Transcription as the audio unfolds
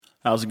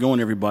How's it going,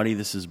 everybody?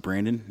 This is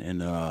Brandon,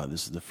 and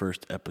this is the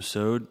first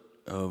episode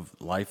of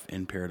Life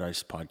in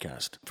Paradise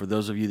podcast. For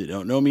those of you that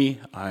don't know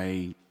me,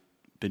 I've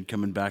been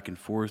coming back and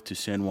forth to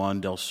San Juan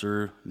del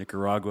Sur,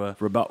 Nicaragua,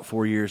 for about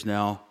 4 years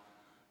now.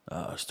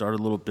 Started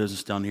a little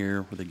business down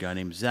here with a guy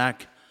named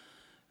Zach.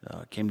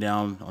 Came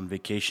down on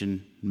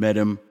vacation, met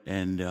him,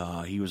 and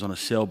he was on a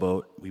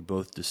sailboat. We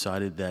both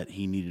decided that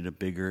he needed a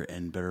bigger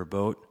and better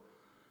boat.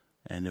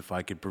 And if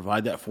I could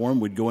provide that for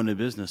him, we'd go into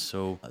business.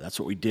 So that's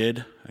what we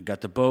did. I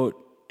got the boat,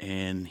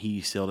 and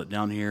he sailed it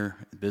down here.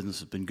 The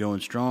business has been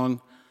going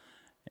strong,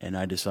 and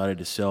I decided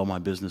to sell my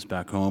business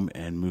back home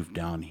and move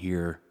down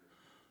here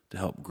to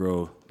help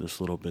grow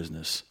this little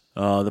business.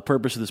 The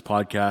purpose of this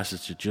podcast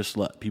is to just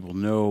let people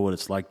know what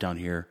it's like down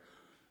here.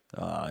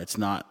 It's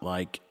not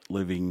like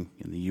living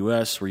in the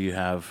U.S. where you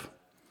have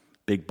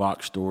big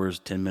box stores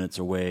 10 minutes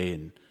away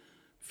and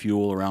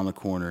fuel around the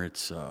corner.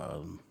 It's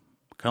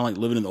kind of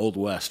like living in the Old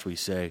West. We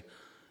say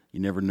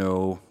you never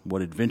know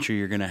what adventure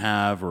you're going to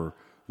have or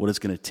what it's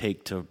going to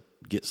take to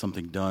get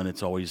something done.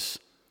 It's always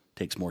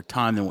takes more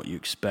time than what you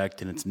expect,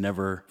 and it's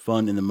never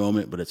fun in the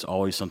moment, but it's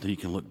always something you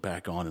can look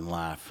back on and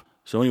laugh.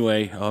 So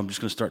anyway, I'm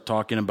just going to start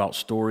talking about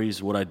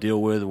stories, what I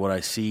deal with, what I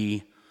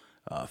see,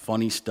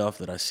 funny stuff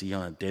that I see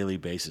on a daily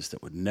basis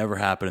that would never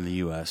happen in the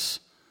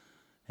U.S.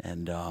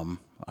 And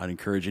I'd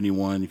encourage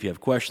anyone, if you have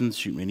questions,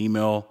 shoot me an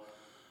email,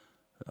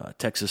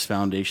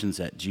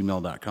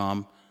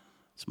 texasfoundations@gmail.com.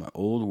 It's my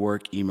old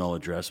work email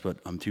address, but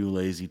I'm too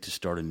lazy to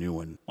start a new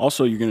one.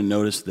 Also, you're going to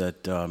notice that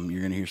you're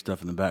going to hear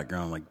stuff in the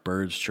background like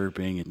birds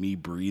chirping and me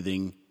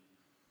breathing.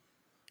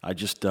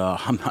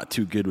 I'm not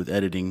too good with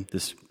editing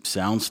this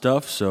sound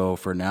stuff, so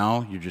for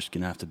now, you're just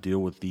going to have to deal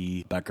with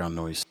the background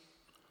noise.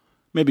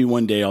 Maybe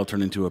one day I'll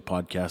turn into a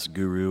podcast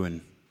guru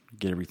and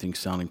get everything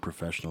sounding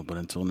professional, but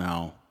until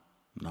now,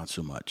 not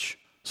so much.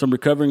 So I'm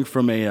recovering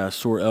from a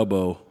sore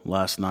elbow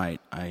last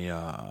night.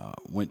 I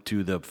went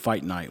to the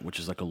fight night, which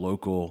is like a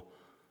local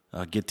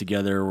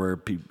get-together where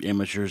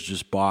amateurs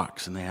just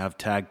box, and they have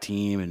tag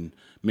team and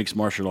mixed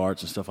martial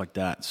arts and stuff like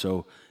that.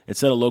 So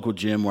it's at a local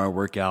gym where I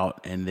work out,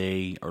 and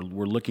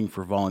we're looking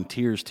for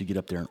volunteers to get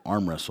up there and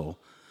arm wrestle.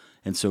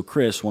 And so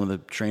Chris, one of the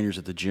trainers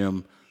at the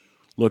gym,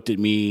 looked at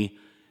me,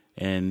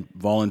 and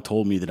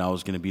told me that I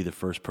was going to be the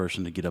first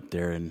person to get up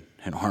there and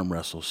arm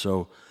wrestle.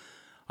 So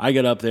I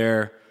got up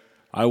there.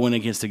 I went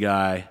against a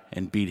guy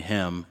and beat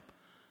him,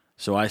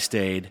 so I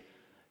stayed.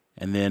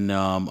 And then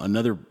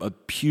a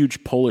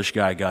huge Polish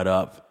guy got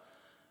up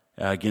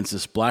against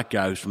this black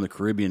guy who's from the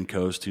Caribbean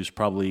coast, who's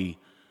probably,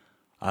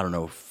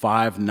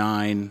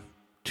 5'9",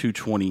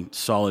 220,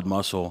 solid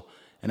muscle.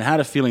 And I had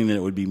a feeling that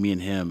it would be me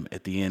and him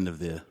at the end of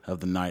the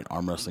night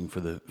arm wrestling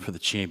for the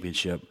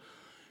championship.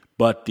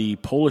 But the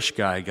Polish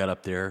guy got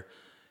up there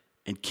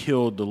and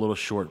killed the little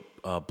short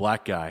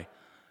black guy.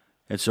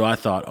 And so I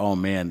thought, oh,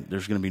 man,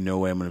 there's going to be no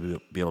way I'm going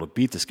to be able to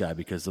beat this guy,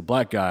 because the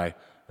black guy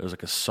was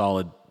like a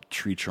solid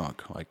tree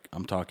trunk. Like,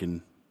 I'm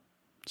talking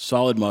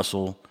solid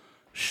muscle,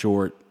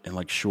 short, and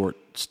like short,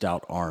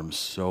 stout arms.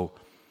 So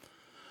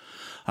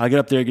I get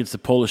up there against the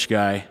Polish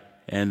guy,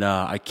 and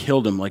I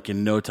killed him like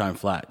in no time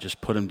flat,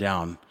 just put him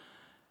down,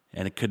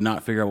 and I could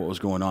not figure out what was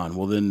going on.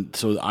 Well, then,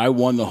 so I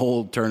won the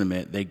whole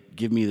tournament. They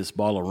give me this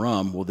bottle of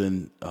rum. Well,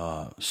 then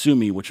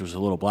Sumi, which was a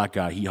little black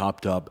guy, he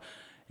hopped up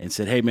and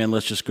said, hey, man,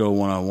 let's just go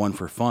one-on-one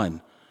for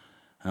fun.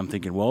 And I'm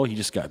thinking, well, he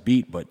just got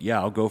beat, but yeah,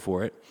 I'll go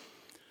for it.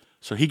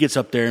 So he gets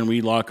up there, and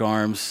we lock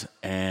arms,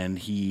 and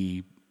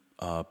he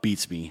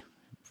beats me.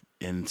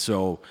 And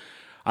so,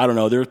 I don't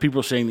know, there were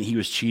people saying that he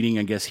was cheating.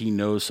 I guess he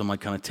knows some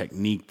kind of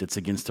technique that's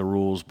against the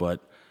rules,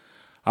 but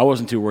I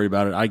wasn't too worried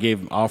about it. I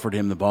offered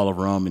him the bottle of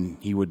rum, and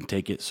he wouldn't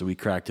take it, so we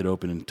cracked it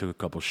open and took a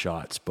couple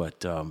shots.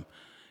 But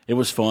it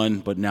was fun,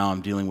 but now I'm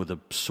dealing with a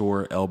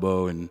sore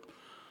elbow and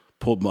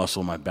pulled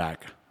muscle in my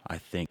back, I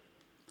think.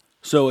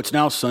 So it's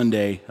now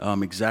Sunday,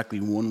 exactly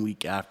 1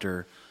 week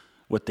after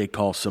what they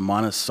call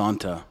Semana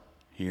Santa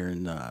here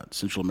in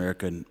Central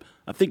America. And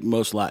I think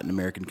most Latin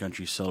American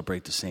countries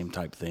celebrate the same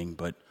type thing,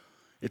 but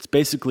it's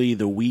basically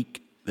the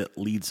week that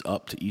leads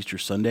up to Easter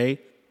Sunday.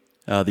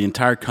 The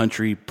entire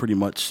country pretty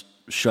much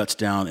shuts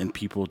down, and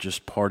people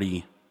just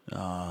party.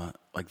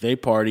 They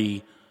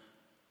party.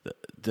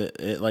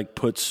 It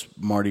puts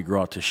Mardi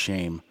Gras to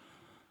shame.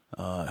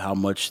 How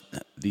much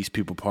these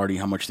people party,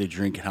 how much they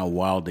drink, and how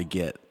wild they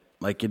get.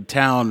 Like in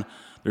town,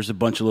 there's a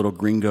bunch of little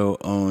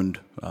gringo-owned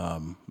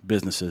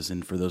businesses,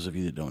 and for those of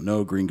you that don't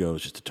know, gringo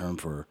is just a term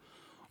for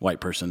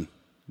white person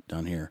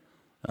down here.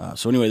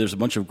 So anyway, there's a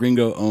bunch of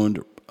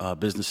gringo-owned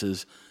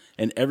businesses,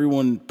 and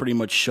everyone pretty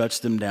much shuts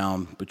them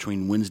down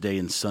between Wednesday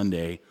and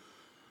Sunday,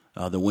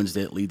 the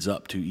Wednesday that leads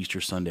up to Easter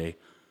Sunday,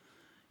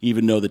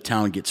 even though the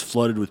town gets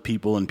flooded with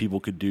people and people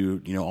could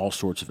do all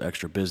sorts of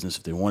extra business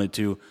if they wanted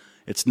to.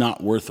 It's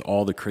not worth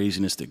all the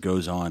craziness that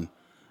goes on.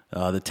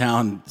 The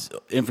town's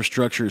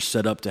infrastructure is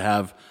set up to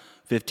have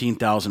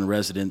 15,000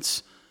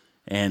 residents,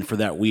 and for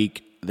that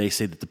week, they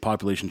say that the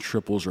population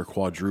triples or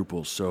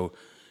quadruples. So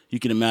you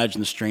can imagine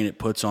the strain it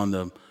puts on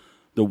the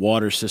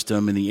water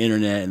system and the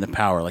internet and the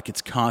power. Like,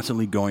 it's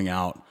constantly going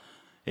out.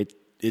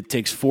 It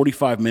takes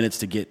 45 minutes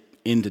to get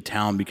into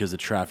town because of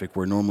traffic,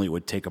 where normally it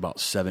would take about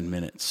 7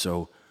 minutes.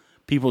 So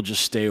people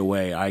just stay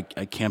away. I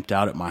camped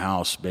out at my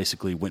house,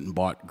 basically went and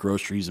bought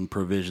groceries and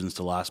provisions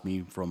to last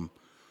me from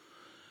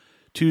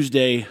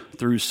Tuesday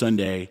through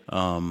Sunday.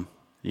 And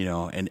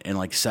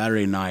like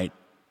Saturday night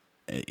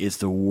is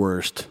the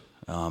worst.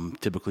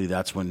 Typically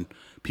that's when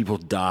people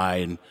die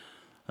and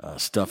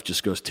stuff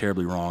just goes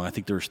terribly wrong. I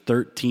think there's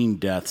 13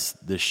 deaths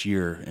this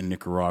year in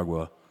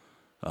Nicaragua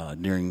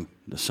during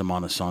the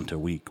Semana Santa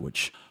week,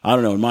 which, I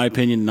don't know, in my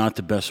opinion, not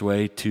the best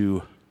way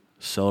to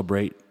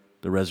celebrate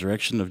the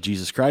resurrection of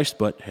Jesus Christ,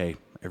 but hey,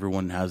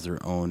 everyone has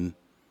their own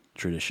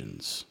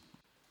traditions.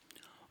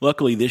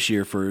 Luckily this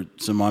year for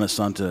Semana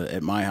Santa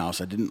at my house,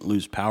 I didn't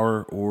lose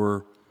power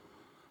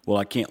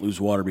I can't lose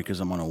water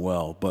because I'm on a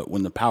well, but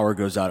when the power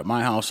goes out at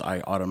my house,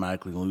 I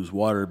automatically lose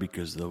water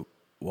because the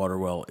water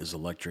well is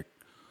electric.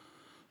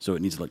 So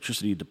it needs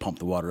electricity to pump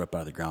the water up out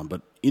of the ground.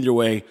 But either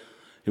way,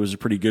 it was a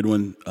pretty good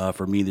one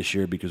for me this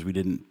year because we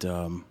didn't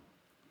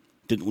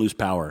lose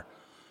power.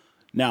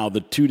 Now,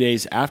 the 2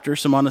 days after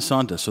Semana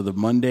Santa, so the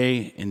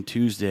Monday and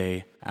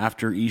Tuesday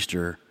after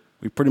Easter,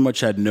 we pretty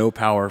much had no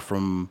power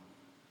from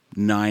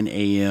 9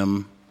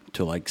 a.m.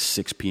 to like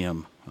 6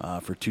 p.m.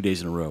 For 2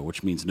 days in a row,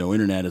 which means no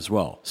internet as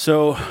well.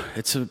 So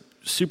it's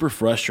super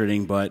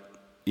frustrating, but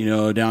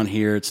down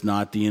here, it's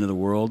not the end of the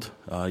world.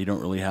 You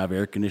don't really have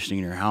air conditioning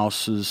in your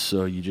houses,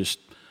 so you just,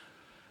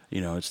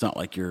 it's not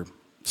like you're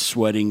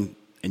sweating,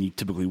 and you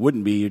typically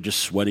wouldn't be. You're just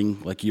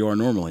sweating like you are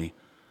normally.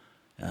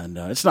 And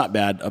it's not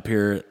bad. Up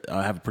here,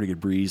 I have a pretty good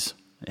breeze,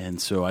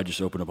 and so I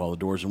just open up all the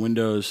doors and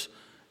windows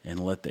and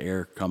let the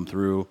air come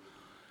through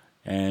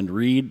and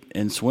read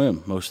and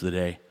swim most of the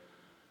day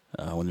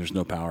when there's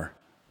no power.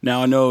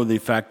 Now, I know the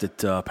fact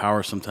that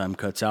power sometimes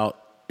cuts out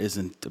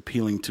isn't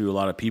appealing to a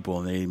lot of people,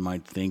 and they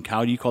might think,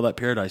 how do you call that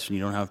paradise when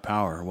you don't have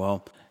power?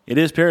 Well, it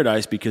is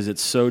paradise because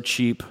it's so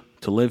cheap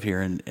to live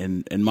here, and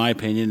in my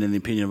opinion and the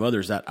opinion of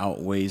others, that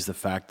outweighs the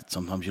fact that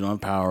sometimes you don't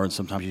have power and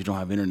sometimes you don't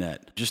have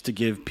internet. Just to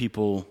give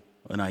people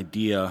an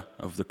idea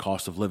of the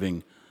cost of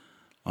living,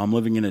 I'm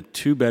living in a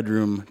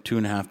 2-bedroom,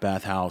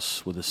 2.5-bath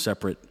house with a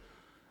separate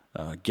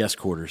guest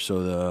quarter.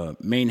 So the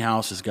main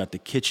house has got the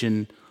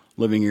kitchen,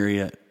 living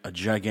area, a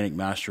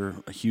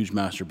huge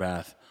master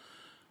bath,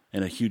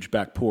 and a huge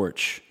back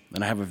porch.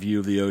 And I have a view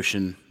of the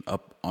ocean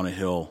up on a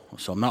hill.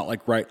 So I'm not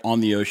like right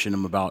on the ocean.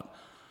 I'm about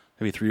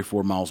maybe 3 or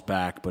 4 miles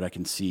back, but I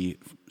can see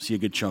a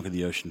good chunk of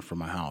the ocean from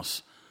my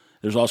house.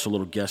 There's also a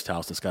little guest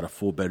house that's got a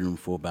full bedroom,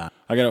 full bath.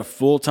 I got a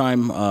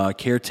full-time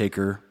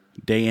caretaker,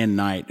 day and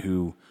night,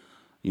 who,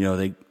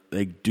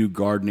 they do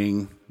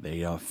gardening,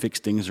 they fix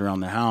things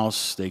around the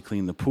house, they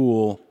clean the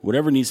pool.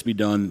 Whatever needs to be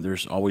done,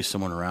 there's always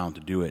someone around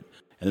to do it.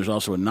 And there's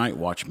also a night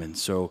watchman.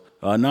 So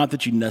not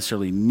that you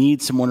necessarily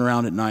need someone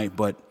around at night,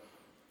 but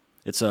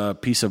it's a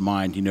peace of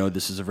mind.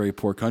 This is a very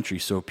poor country,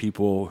 so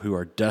people who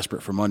are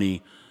desperate for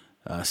money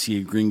see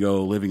a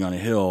gringo living on a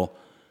hill,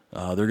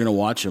 they're going to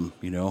watch him,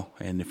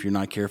 And if you're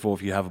not careful,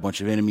 if you have a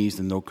bunch of enemies,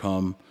 then they'll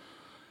come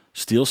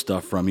steal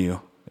stuff from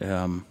you.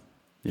 I'm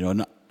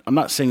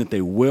not saying that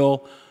they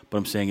will, but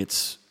I'm saying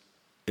it's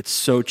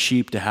so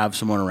cheap to have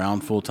someone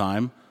around full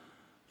time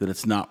that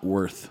it's not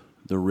worth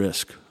the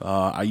risk.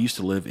 I used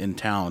to live in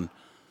town,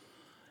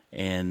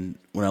 and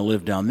when I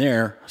lived down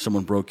there,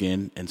 someone broke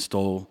in and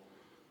stole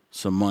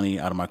some money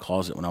out of my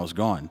closet when I was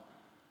gone.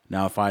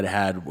 Now, if I'd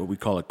had what we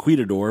call a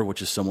cuidador,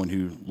 which is someone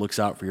who looks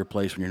out for your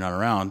place when you're not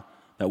around,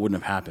 that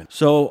wouldn't have happened.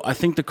 So I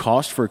think the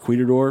cost for a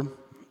cuidador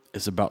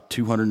is about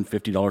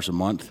 $250 a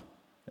month,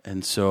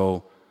 and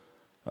so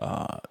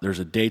there's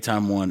a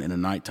daytime one and a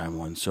nighttime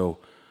one. So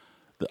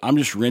I'm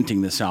just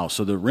renting this out.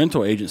 So the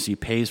rental agency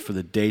pays for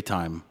the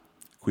daytime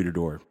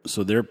cuidador.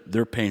 So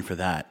they're paying for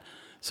that.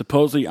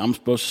 Supposedly, I'm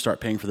supposed to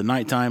start paying for the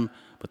nighttime,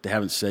 but they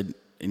haven't said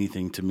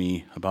anything to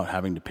me about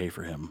having to pay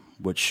for him,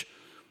 which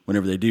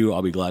whenever they do,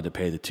 I'll be glad to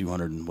pay the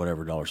 $200 and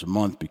whatever a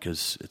month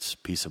because it's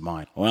peace of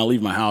mind. When I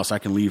leave my house, I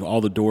can leave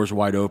all the doors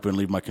wide open,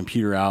 leave my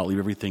computer out, leave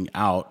everything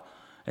out,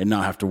 and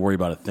not have to worry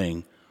about a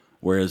thing.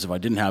 Whereas if I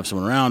didn't have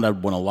someone around,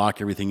 I'd want to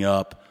lock everything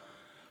up,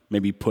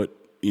 maybe put,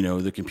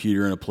 the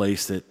computer in a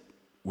place that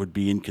would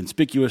be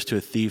inconspicuous to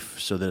a thief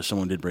so that if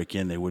someone did break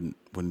in, they wouldn't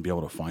be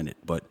able to find it.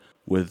 But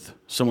with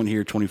someone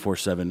here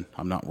 24/7,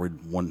 I'm not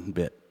worried one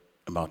bit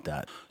about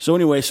that. So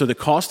anyway, so the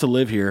cost to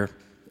live here,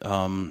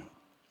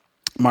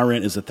 my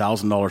rent is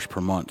 $1,000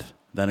 per month.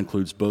 That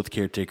includes both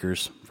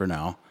caretakers for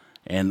now.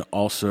 And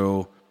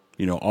also,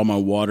 all my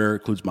water,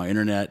 includes my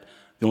internet.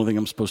 The only thing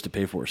I'm supposed to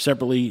pay for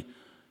separately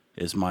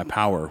is my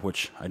power,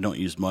 which I don't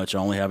use much. I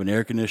only have an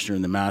air conditioner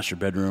in the master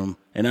bedroom,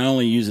 and I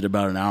only use it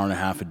about an hour and a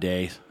half a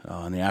day.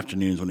 In the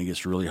afternoons when it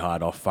gets really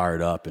hot, I'll fire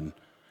it up and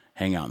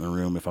hang out in the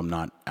room if I'm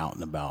not out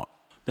and about.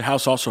 The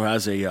house also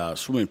has a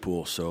swimming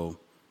pool, so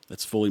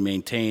it's fully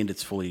maintained.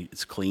 It's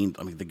cleaned.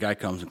 I mean, the guy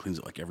comes and cleans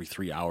it like every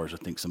 3 hours. I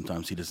think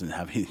sometimes he doesn't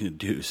have anything to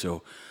do.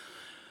 So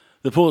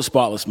the pool is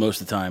spotless most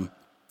of the time.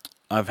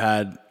 I've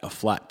had a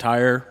flat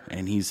tire,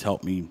 and he's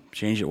helped me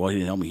change it. Well, he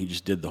didn't help me. He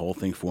just did the whole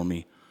thing for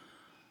me.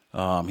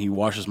 He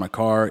washes my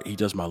car. He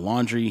does my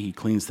laundry. He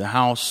cleans the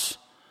house.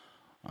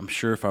 I'm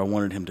sure if I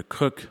wanted him to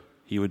cook,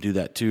 he would do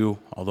that too,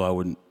 although I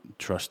wouldn't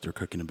trust their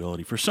cooking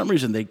ability. For some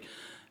reason,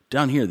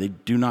 down here, they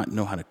do not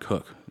know how to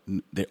cook.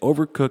 They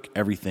overcook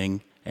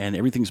everything, and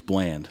everything's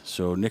bland.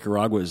 So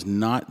Nicaragua is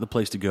not the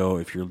place to go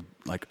if you're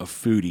like a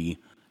foodie,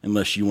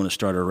 unless you want to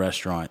start a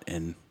restaurant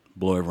and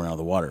blow everyone out of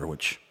the water,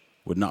 which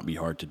would not be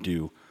hard to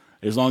do.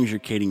 As long as you're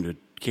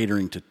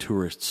catering to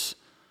tourists,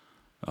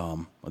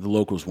 the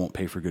locals won't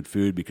pay for good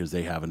food because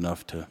they have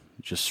enough to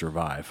just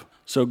survive.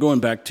 So going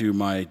back to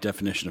my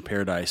definition of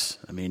paradise,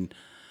 I mean,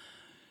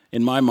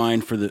 in my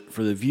mind, for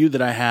the view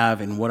that I have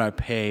and what I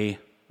pay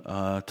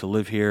to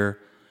live here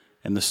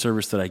and the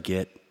service that I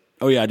get.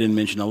 Oh yeah, I didn't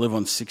mention I live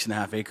on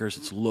 6.5 acres.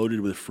 It's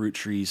loaded with fruit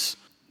trees,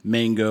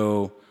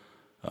 mango,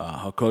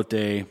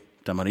 jocote,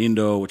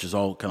 tamarindo, which is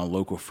all kind of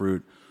local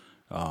fruit.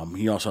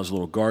 He also has a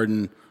little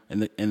garden,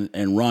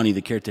 and Ronnie,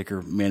 the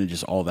caretaker,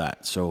 manages all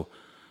that. So,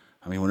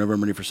 I mean, whenever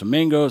I'm ready for some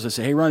mangoes, I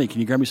say, "Hey, Ronnie,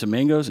 can you grab me some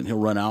mangoes?" And he'll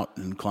run out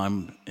and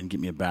climb and get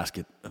me a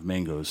basket of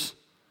mangoes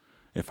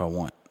if I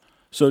want.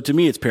 So to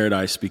me, it's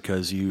paradise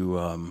because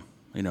you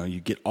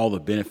get all the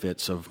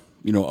benefits of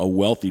a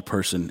wealthy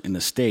person in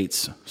the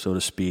States, so to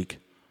speak,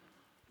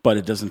 but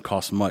it doesn't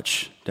cost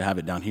much to have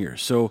it down here.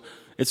 So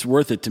it's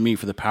worth it to me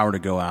for the power to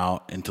go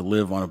out and to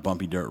live on a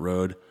bumpy dirt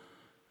road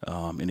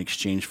in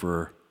exchange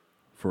for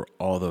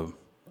all the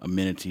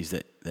amenities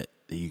that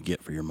you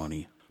get for your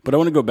money. But I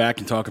want to go back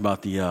and talk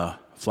about the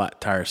flat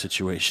tire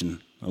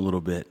situation a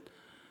little bit.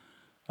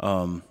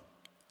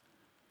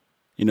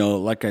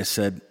 Like I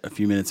said a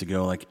few minutes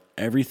ago, like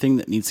everything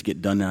that needs to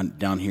get done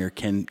down here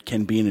can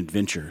be an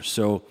adventure.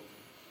 So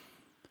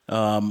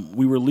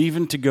we were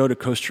leaving to go to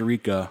Costa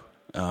Rica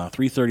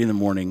 3:30 in the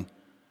morning.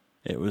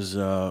 It was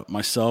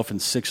myself and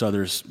 6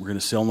 others. We're going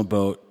to sail on the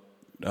boat,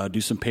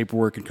 do some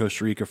paperwork in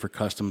Costa Rica for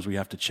customs. We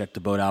have to check the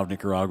boat out of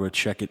Nicaragua,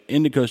 check it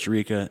into Costa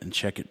Rica, and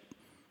check it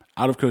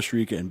out of Costa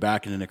Rica and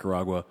back into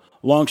Nicaragua.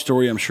 Long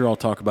story, I'm sure I'll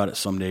talk about it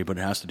someday, but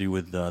it has to do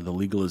with the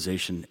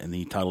legalization and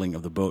the titling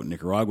of the boat in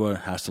Nicaragua. It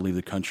has to leave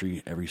the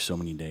country every so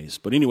many days.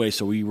 But anyway,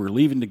 so we were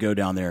leaving to go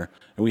down there,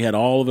 and we had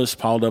all of us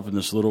piled up in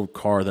this little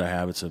car that I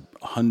have. It's a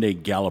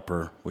Hyundai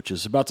Galloper, which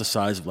is about the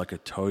size of like a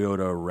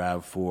Toyota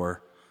RAV4,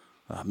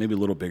 maybe a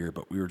little bigger,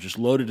 but we were just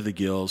loaded to the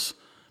gills.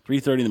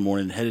 3:30 in the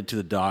morning, headed to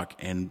the dock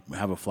and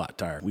have a flat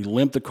tire. We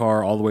limped the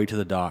car all the way to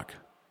the dock,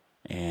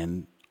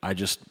 and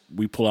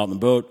we pull out in the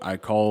boat. I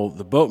call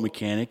the boat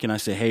mechanic and I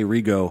say, "Hey,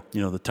 Rigo,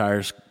 the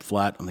tire's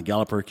flat on the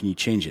Galloper. Can you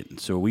change it?"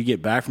 And so we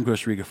get back from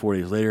Costa Rica 4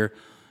 days later,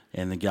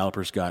 and the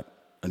Galloper's got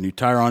a new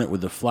tire on it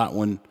with the flat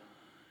one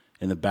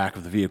in the back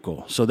of the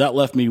vehicle. So that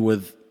left me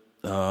with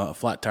a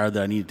flat tire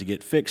that I needed to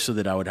get fixed so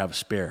that I would have a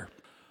spare.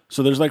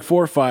 So there's like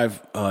 4 or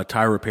 5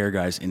 tire repair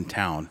guys in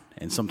town,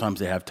 and sometimes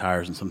they have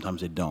tires and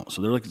sometimes they don't.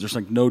 So there's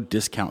like no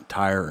discount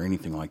tire or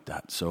anything like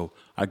that. So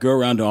I go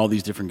around to all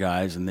these different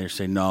guys, and they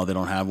say, "No, they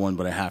don't have one,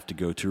 but I have to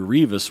go to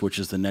Rivas, which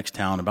is the next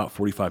town about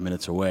 45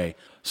 minutes away."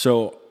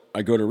 So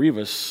I go to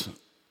Rivas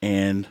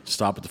and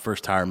stop at the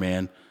first tire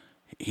man.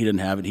 He doesn't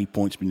have it. He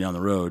points me down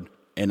the road.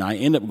 And I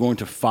end up going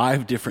to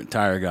 5 different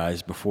tire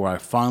guys before I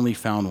finally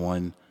found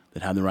one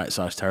that had the right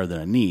size tire that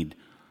I need.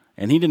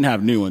 And he didn't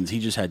have new ones. He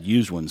just had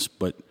used ones,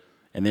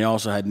 and they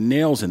also had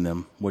nails in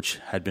them, which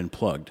had been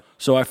plugged.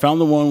 So I found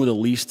the one with the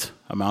least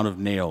amount of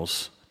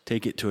nails,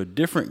 take it to a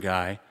different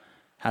guy,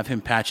 have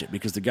him patch it,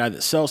 because the guy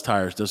that sells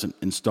tires doesn't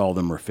install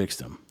them or fix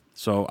them.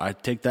 So I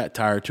take that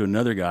tire to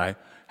another guy,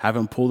 have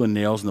him pull the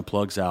nails and the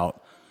plugs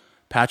out,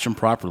 patch them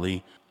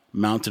properly,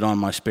 mount it on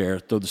my spare,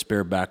 throw the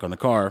spare back on the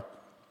car.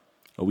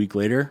 A week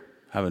later,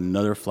 have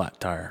another flat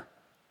tire.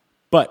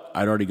 But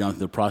I'd already gone through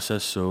the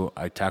process, so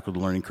I tackled the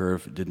learning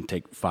curve. It didn't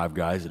take 5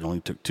 guys. It only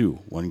took 2.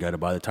 One guy to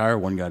buy the tire,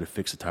 one guy to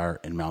fix the tire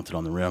and mount it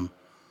on the rim.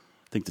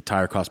 I think the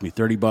tire cost me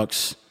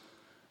 $30,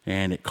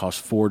 and it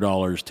cost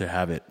 $4 to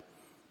have it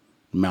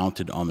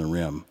mounted on the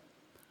rim.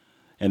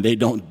 And they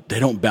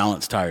don't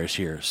balance tires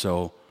here.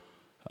 So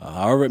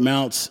however it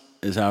mounts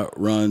is how it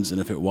runs, and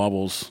if it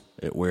wobbles,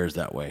 it wears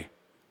that way.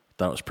 I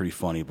thought it was pretty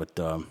funny, but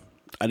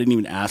I didn't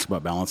even ask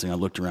about balancing. I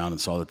looked around and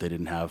saw that they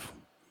didn't have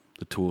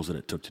the tools that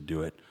it took to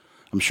do it.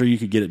 I'm sure you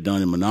could get it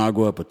done in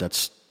Managua, but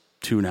that's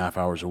 2.5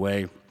 hours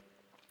away,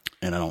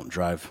 and I don't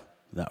drive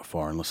that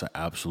far unless I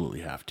absolutely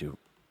have to.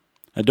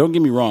 Now, don't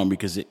get me wrong,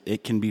 because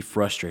it can be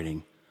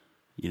frustrating.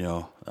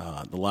 The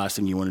last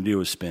thing you want to do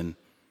is spend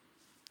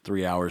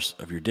 3 hours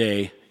of your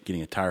day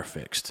getting a tire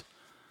fixed.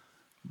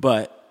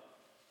 But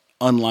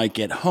unlike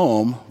at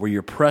home, where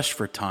you're pressed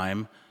for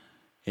time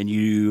and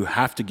you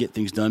have to get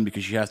things done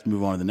because you have to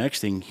move on to the next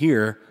thing,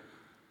 here,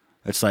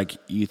 it's like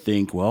you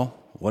think, well,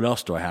 what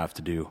else do I have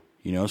to do?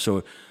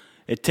 So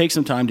it takes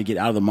some time to get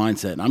out of the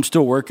mindset. And I'm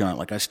still working on it.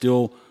 Like, I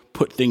still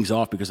put things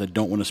off because I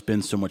don't want to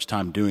spend so much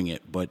time doing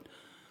it. But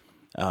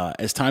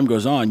as time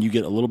goes on, you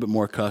get a little bit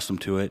more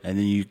accustomed to it, and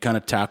then you kind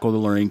of tackle the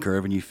learning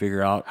curve and you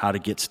figure out how to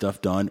get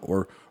stuff done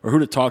or who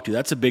to talk to.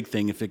 That's a big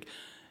thing.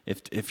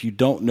 If you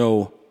don't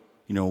know,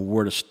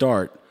 where to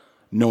start,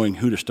 knowing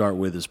who to start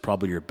with is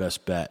probably your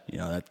best bet.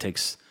 That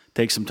takes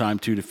some time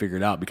too to figure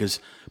it out, because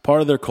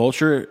part of their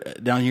culture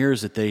down here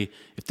is that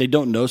if they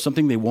don't know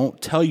something, they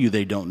won't tell you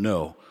they don't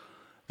know.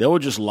 They will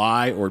just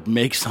lie or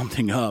make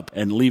something up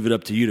and leave it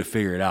up to you to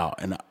figure it out.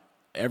 And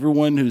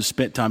everyone who's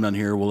spent time down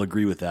here will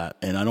agree with that.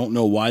 And I don't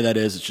know why that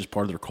is. It's just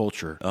part of their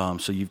culture.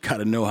 So you've got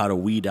to know how to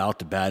weed out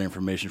the bad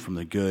information from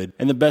the good.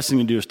 And the best thing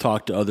to do is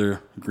talk to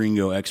other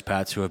gringo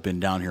expats who have been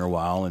down here a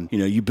while. And,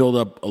 you build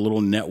up a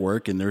little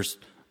network, and there's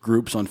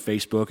groups on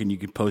Facebook, and you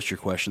can post your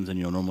questions, and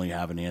you'll normally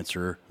have an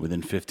answer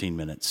within 15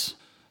 minutes.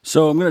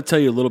 So I'm going to tell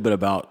you a little bit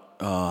about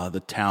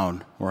the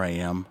town where I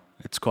am.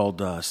 It's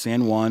called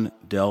San Juan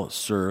del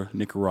Sur,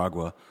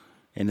 Nicaragua,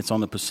 and it's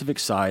on the Pacific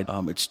side.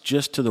 It's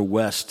just to the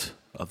west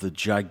of the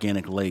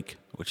gigantic lake,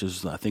 which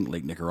is, I think,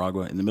 Lake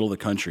Nicaragua, in the middle of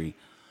the country.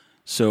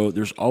 So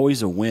there's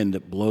always a wind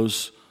that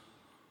blows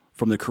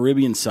from the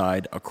Caribbean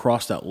side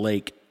across that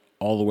lake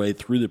all the way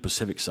through the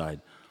Pacific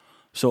side.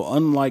 So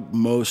unlike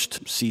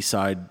most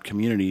seaside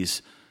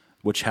communities,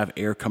 which have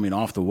air coming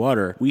off the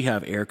water, we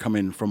have air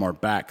coming from our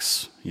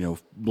backs,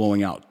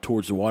 blowing out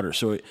towards the water.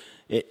 So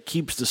it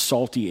keeps the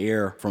salty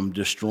air from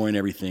destroying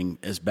everything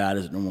as bad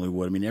as it normally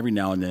would. I mean, every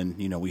now and then,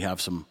 we have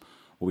some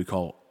what we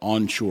call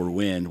onshore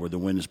wind, where the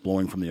wind is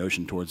blowing from the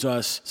ocean towards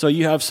us. So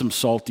you have some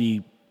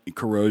salty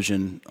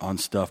corrosion on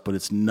stuff, but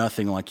it's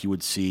nothing like you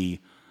would see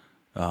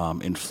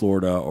in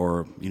Florida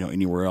or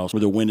anywhere else where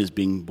the wind is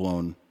being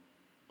blown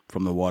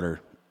from the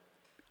water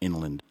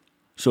inland.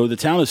 So the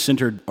town is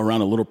centered around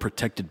a little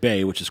protected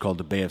bay, which is called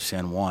the Bay of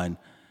San Juan.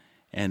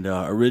 And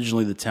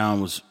originally the town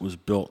was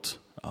built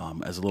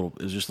as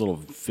just a little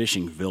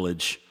fishing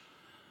village.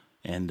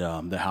 And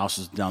the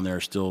houses down there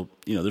are still,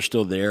 they're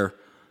still there.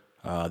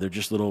 They're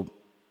just little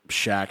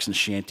shacks and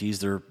shanties.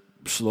 They're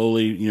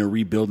slowly,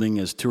 rebuilding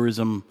as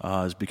tourism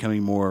is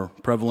becoming more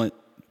prevalent.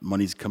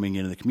 Money's coming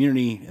into the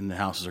community, and the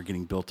houses are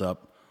getting built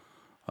up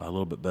a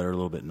little bit better, a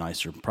little bit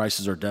nicer.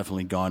 Prices are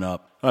definitely gone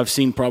up. I've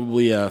seen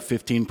probably a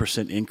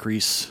 15%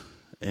 increase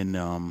in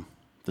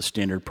the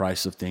standard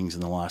price of things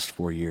in the last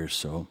 4 years.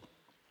 So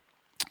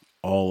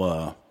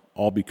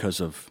all because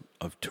of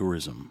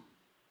tourism.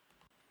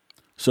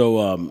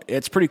 So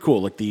it's pretty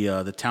cool. Like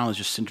the town is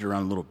just centered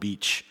around a little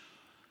beach.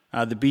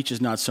 The beach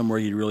is not somewhere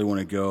you'd really want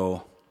to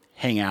go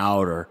hang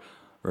out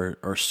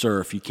or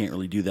surf. You can't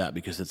really do that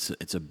because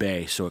it's a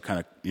bay, so it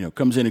kind of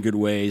comes in a good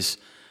ways,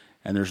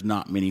 and there's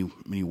not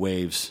many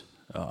waves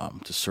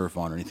to surf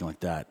on or anything like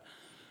that.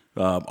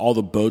 All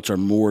the boats are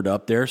moored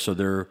up there, so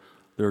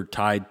they're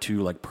tied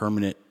to like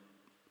permanent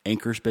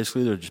anchors.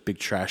 Basically, they're just big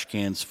trash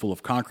cans full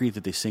of concrete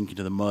that they sink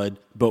into the mud.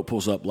 Boat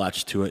pulls up,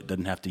 latches to it,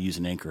 doesn't have to use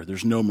an anchor.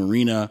 There's no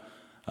marina.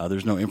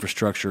 There's no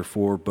infrastructure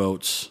for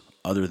boats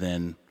other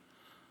than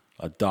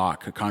a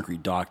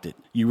concrete dock that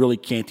you really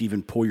can't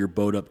even pull your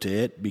boat up to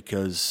it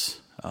because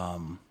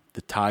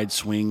the tide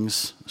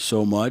swings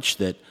so much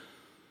that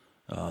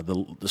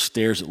the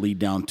stairs that lead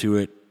down to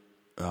it,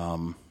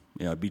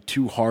 it'd be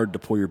too hard to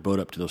pull your boat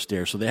up to those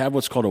stairs. So they have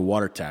what's called a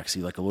water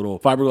taxi, like a little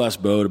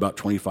fiberglass boat about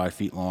 25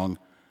 feet long.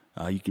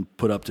 You can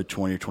put up to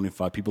 20 or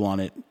 25 people on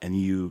it,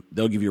 and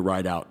they'll give you a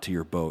ride out to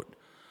your boat.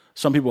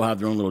 Some people have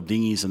their own little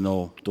dinghies, and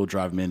they'll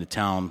drive them into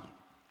town,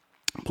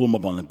 pull them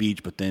up on the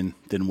beach, but then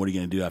what are you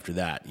going to do after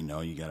that?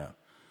 You got to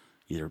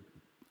either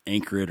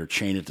anchor it or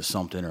chain it to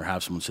something or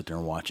have someone sit there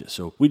and watch it.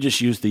 So we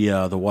just use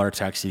the water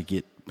taxi to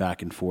get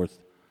back and forth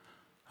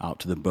out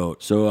to the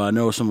boat. So I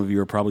know some of you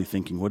are probably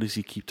thinking, what does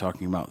he keep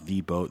talking about?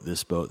 The boat,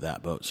 this boat,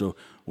 that boat. So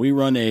we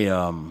run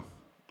a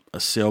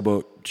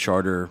sailboat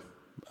charter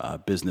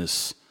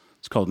business.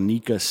 It's called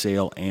Nika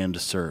Sail and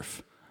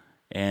Surf.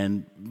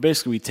 And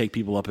basically we take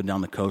people up and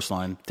down the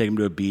coastline, take them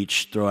to a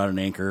beach, throw out an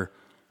anchor,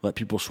 let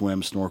people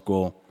swim,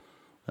 snorkel,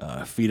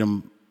 feed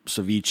them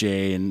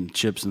ceviche and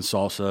chips and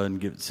salsa,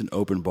 and it's an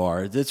open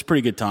bar. It's a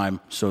pretty good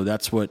time. So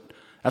that's what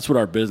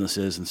our business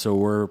is. And so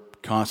we're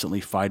constantly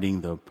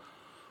fighting the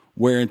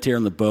wear and tear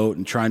on the boat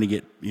and trying to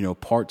get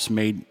parts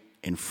made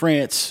in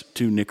France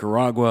to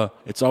Nicaragua.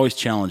 It's always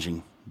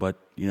challenging, but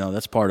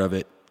that's part of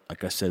it.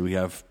 Like I said, we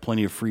have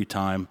plenty of free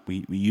time.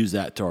 We use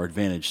that to our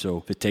advantage. So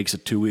if it takes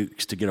 2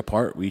 weeks to get a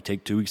part, we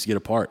take 2 weeks to get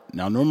a part.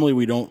 Now, normally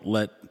we don't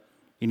let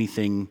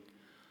anything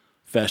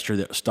fester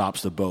that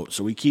stops the boat.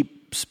 So we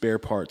keep spare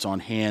parts on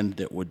hand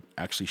that would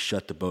actually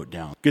shut the boat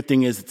down. Good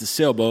thing is it's a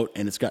sailboat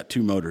and it's got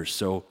 2 motors.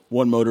 So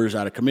one motor is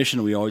out of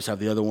commission. We always have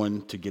the other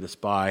one to get us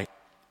by.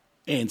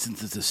 And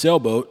since it's a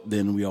sailboat,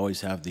 then we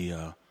always have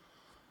the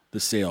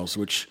sails,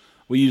 which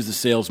we use the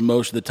sails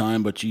most of the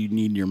time, but you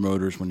need your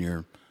motors when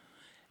you're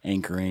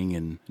anchoring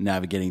and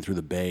navigating through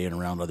the bay and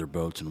around other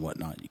boats and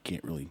whatnot. You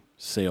can't really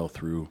sail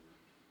through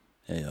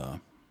a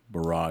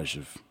barrage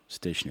of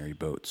stationary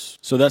boats.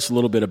 So that's a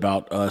little bit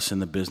about us and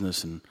the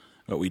business and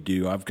what we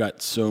do. I've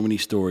got so many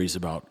stories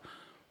about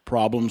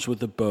problems with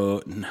the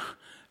boat and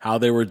how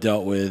they were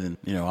dealt with,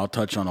 and I'll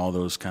touch on all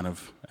those kind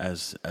of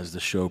as the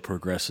show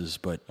progresses.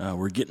 But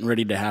we're getting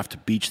ready to have to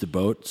beach the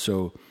boat.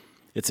 So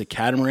it's a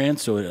catamaran,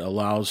 so it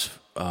allows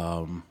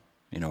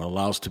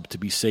to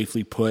be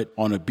safely put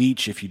on a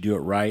beach if you do it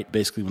right.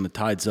 Basically, when the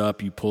tide's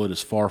up, you pull it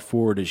as far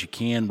forward as you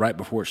can right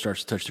before it starts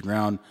to touch the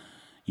ground.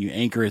 You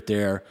anchor it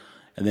there,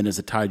 And then as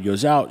the tide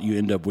goes out, you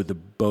end up with the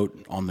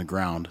boat on the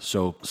ground.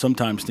 So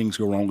sometimes things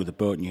go wrong with the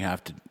boat and you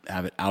have to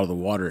have it out of the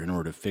water in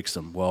order to fix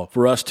them. Well,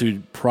 for us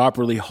to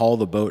properly haul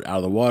the boat out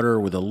of the water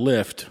with a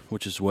lift,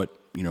 which is what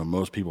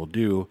most people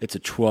do, it's a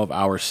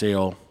 12-hour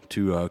sail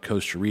to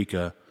Costa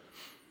Rica.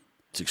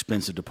 It's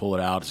expensive to pull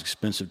it out. It's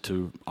expensive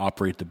to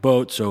operate the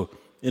boat. So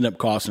end up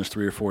costing us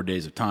 3 or 4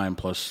 days of time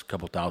plus a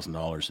couple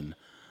 $1,000s. And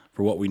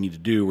for what we need to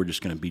do, we're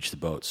just going to beach the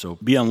boat. So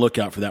be on the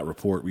lookout for that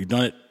report. We've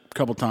done it a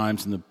couple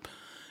times in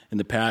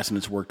the past, and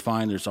it's worked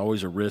fine. There's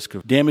always a risk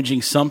of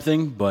damaging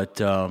something,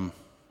 but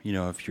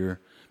if you're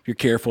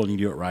careful and you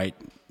do it right,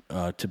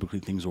 typically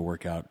things will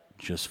work out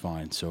just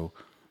fine. So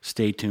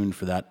stay tuned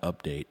for that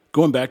update.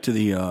 Going back to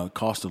the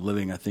cost of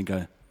living, I think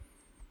I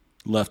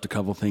left a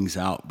couple things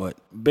out, but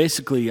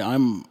basically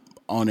I'm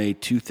on a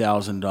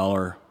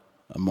 $2,000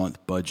 a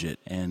month budget,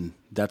 and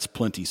that's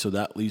plenty. So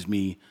that leaves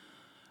me,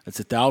 it's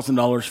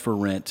 $1,000 for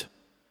rent,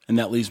 and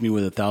that leaves me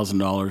with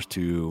 $1,000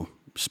 to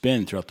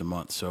spend throughout the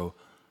month. So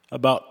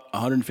about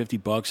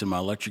 $150 in my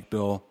electric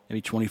bill,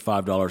 maybe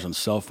 $25 on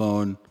cell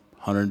phone,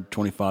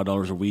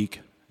 $125 a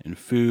week in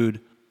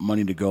food,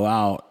 money to go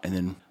out, and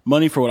then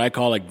money for what I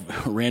call like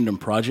random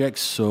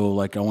projects. So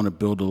like I want to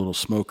build a little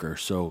smoker.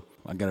 So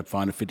I got to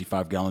find a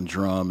 55-gallon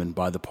drum and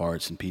buy the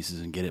parts and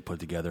pieces and get it put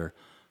together.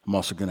 I'm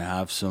also going to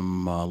have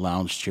some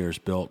lounge chairs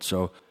built.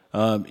 So,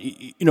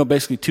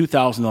 basically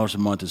 $2,000 a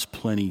month is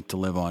plenty to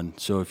live on.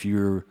 So if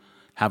you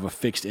have a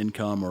fixed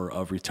income or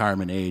of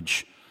retirement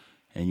age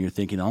and you're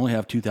thinking, I only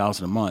have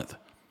 $2,000 a month,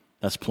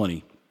 that's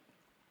plenty.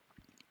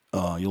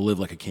 You'll live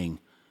like a king,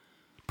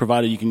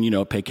 provided you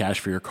can, pay cash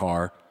for your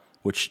car,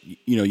 which,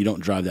 you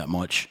don't drive that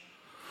much.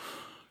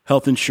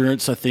 Health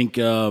insurance, I think,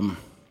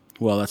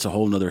 that's a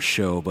whole nother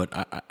show, but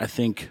I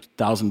think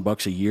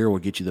 $1,000 a year will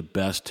get you the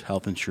best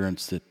health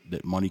insurance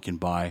that money can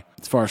buy.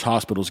 As far as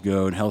hospitals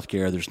go and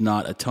healthcare, there's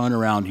not a ton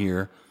around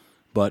here,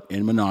 but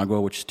in Managua,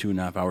 which is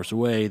 2.5 hours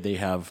away, they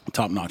have a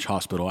top-notch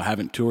hospital. I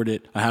haven't toured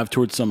it. I have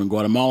toured some in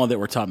Guatemala that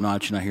were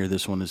top-notch, and I hear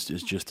this one is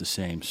just the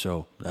same,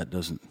 so that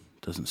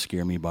doesn't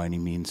scare me by any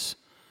means.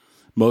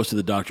 Most of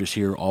the doctors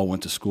here all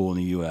went to school in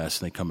the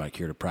U.S., and they come back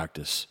here to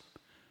practice.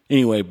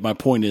 Anyway, my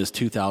point is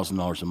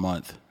 $2,000 a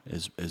month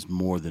is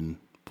more than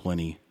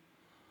plenty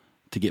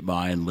to get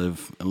by and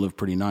live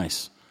pretty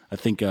nice. I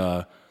think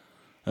a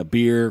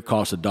beer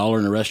costs $1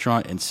 in a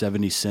restaurant and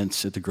 70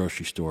 cents at the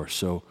grocery store.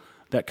 So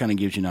that kind of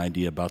gives you an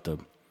idea about the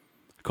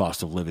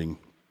cost of living.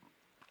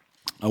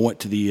 I went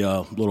to the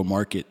little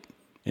market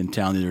in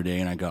town the other day,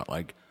 and I got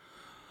like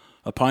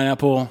a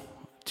pineapple,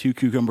 2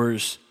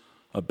 cucumbers,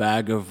 a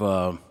bag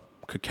of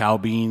cacao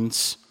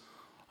beans,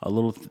 a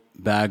little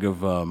bag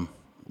of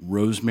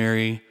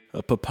rosemary,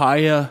 a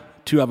papaya,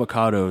 2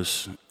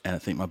 avocados, and I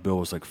think my bill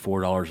was like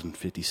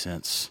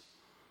 $4.50.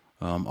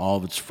 All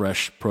of it's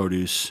fresh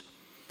produce.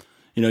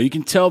 You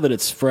can tell that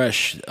it's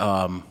fresh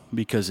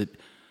because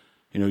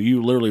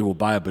you literally will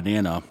buy a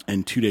banana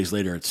and 2 days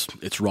later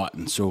it's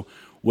rotten. So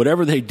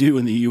whatever they do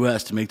in the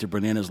U.S. to make their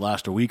bananas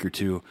last a week or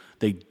two,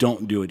 they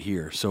don't do it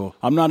here. So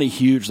I'm not a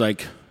huge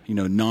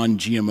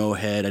non-GMO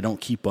head. I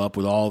don't keep up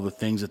with all the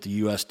things that the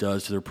U.S.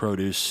 does to their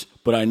produce,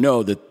 but I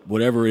know that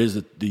whatever it is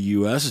that the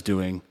U.S. is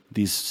doing,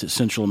 these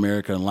Central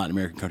America and Latin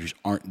American countries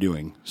aren't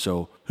doing.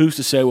 So who's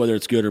to say whether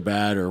it's good or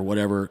bad or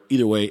whatever?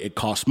 Either way, it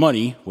costs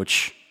money,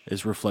 which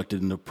is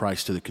reflected in the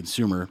price to the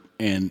consumer.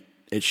 And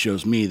it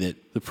shows me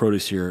that the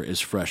produce here is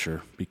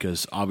fresher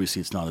because obviously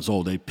it's not as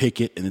old. They pick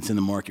it and it's in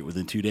the market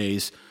within 2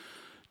 days.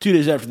 2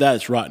 days after that,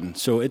 it's rotten.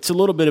 So it's a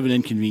little bit of an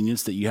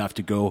inconvenience that you have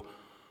to go,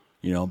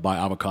 buy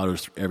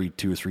avocados every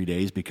 2 or 3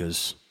 days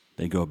because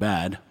they go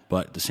bad.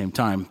 But at the same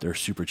time, they're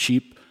super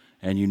cheap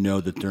and you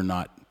know that they're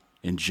not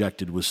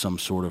injected with some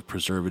sort of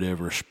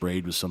preservative or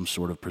sprayed with some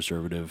sort of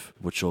preservative,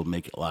 which will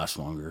make it last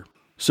longer.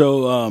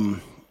 So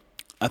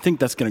I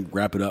think that's going to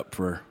wrap it up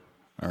for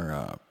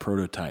our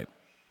prototype,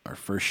 our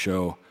first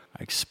show.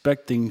 I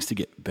expect things to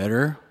get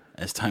better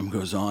as time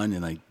goes on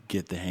and I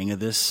get the hang of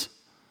this.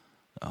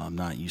 I'm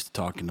not used to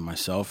talking to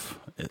myself,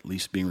 at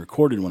least being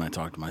recorded when I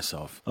talk to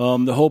myself.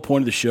 The whole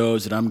point of the show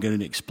is that I'm going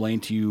to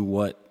explain to you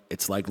what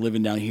it's like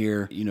living down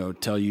here,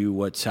 tell you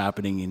what's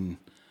happening in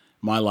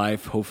my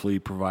life, hopefully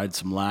provide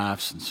some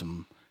laughs and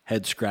some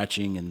head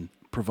scratching and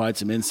provide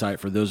some insight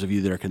for those of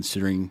you that are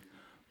considering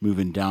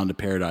moving down to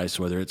paradise,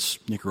 whether it's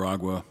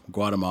Nicaragua,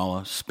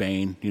 Guatemala,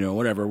 Spain,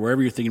 whatever,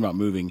 wherever you're thinking about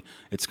moving,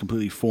 it's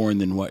completely foreign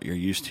than what you're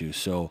used to.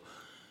 So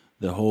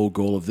the whole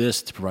goal of this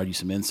is to provide you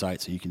some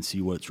insight so you can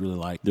see what it's really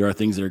like. There are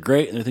things that are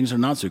great and there are things that are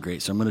not so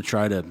great. So I'm going to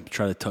try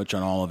to touch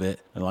on all of it.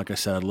 And like I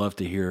said, I'd love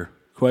to hear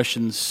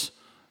questions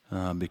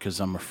because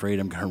I'm afraid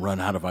I'm going to run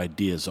out of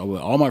ideas.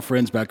 All my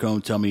friends back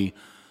home tell me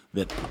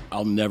that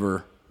I'll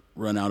never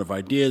run out of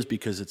ideas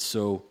because it's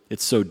so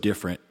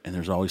different and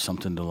there's always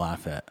something to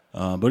laugh at.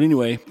 But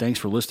anyway, thanks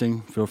for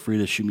listening. Feel free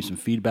to shoot me some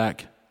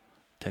feedback.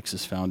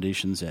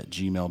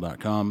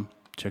 TexasFoundations@gmail.com.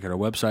 Check out our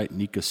website,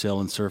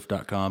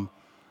 nicasailandsurf.com.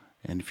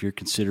 And if you're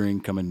considering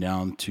coming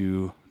down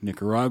to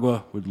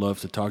Nicaragua, we'd love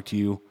to talk to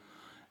you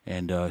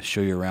and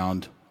show you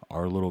around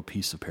our little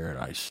piece of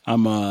paradise.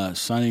 I'm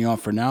signing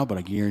off for now, but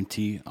I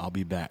guarantee I'll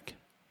be back.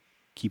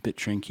 Keep it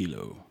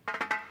tranquilo.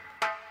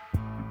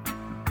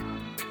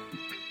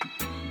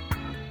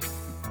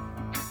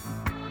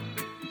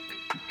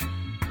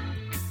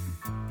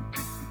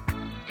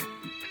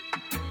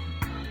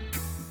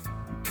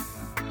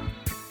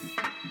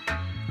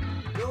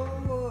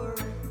 Don't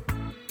worry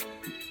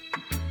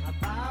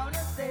about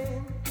a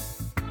thing,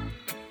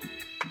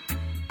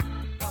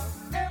 'cause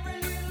every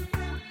little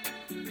thing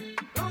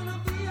gonna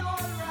be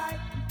alright.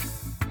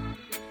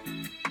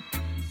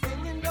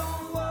 Singing,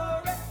 don't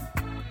worry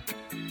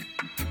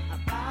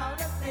about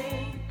a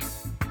thing,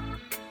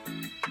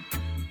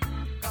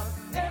 'cause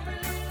every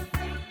little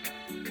thing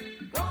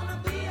gonna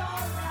be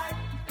alright.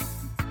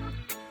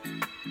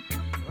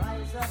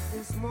 Rise up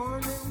this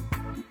morning,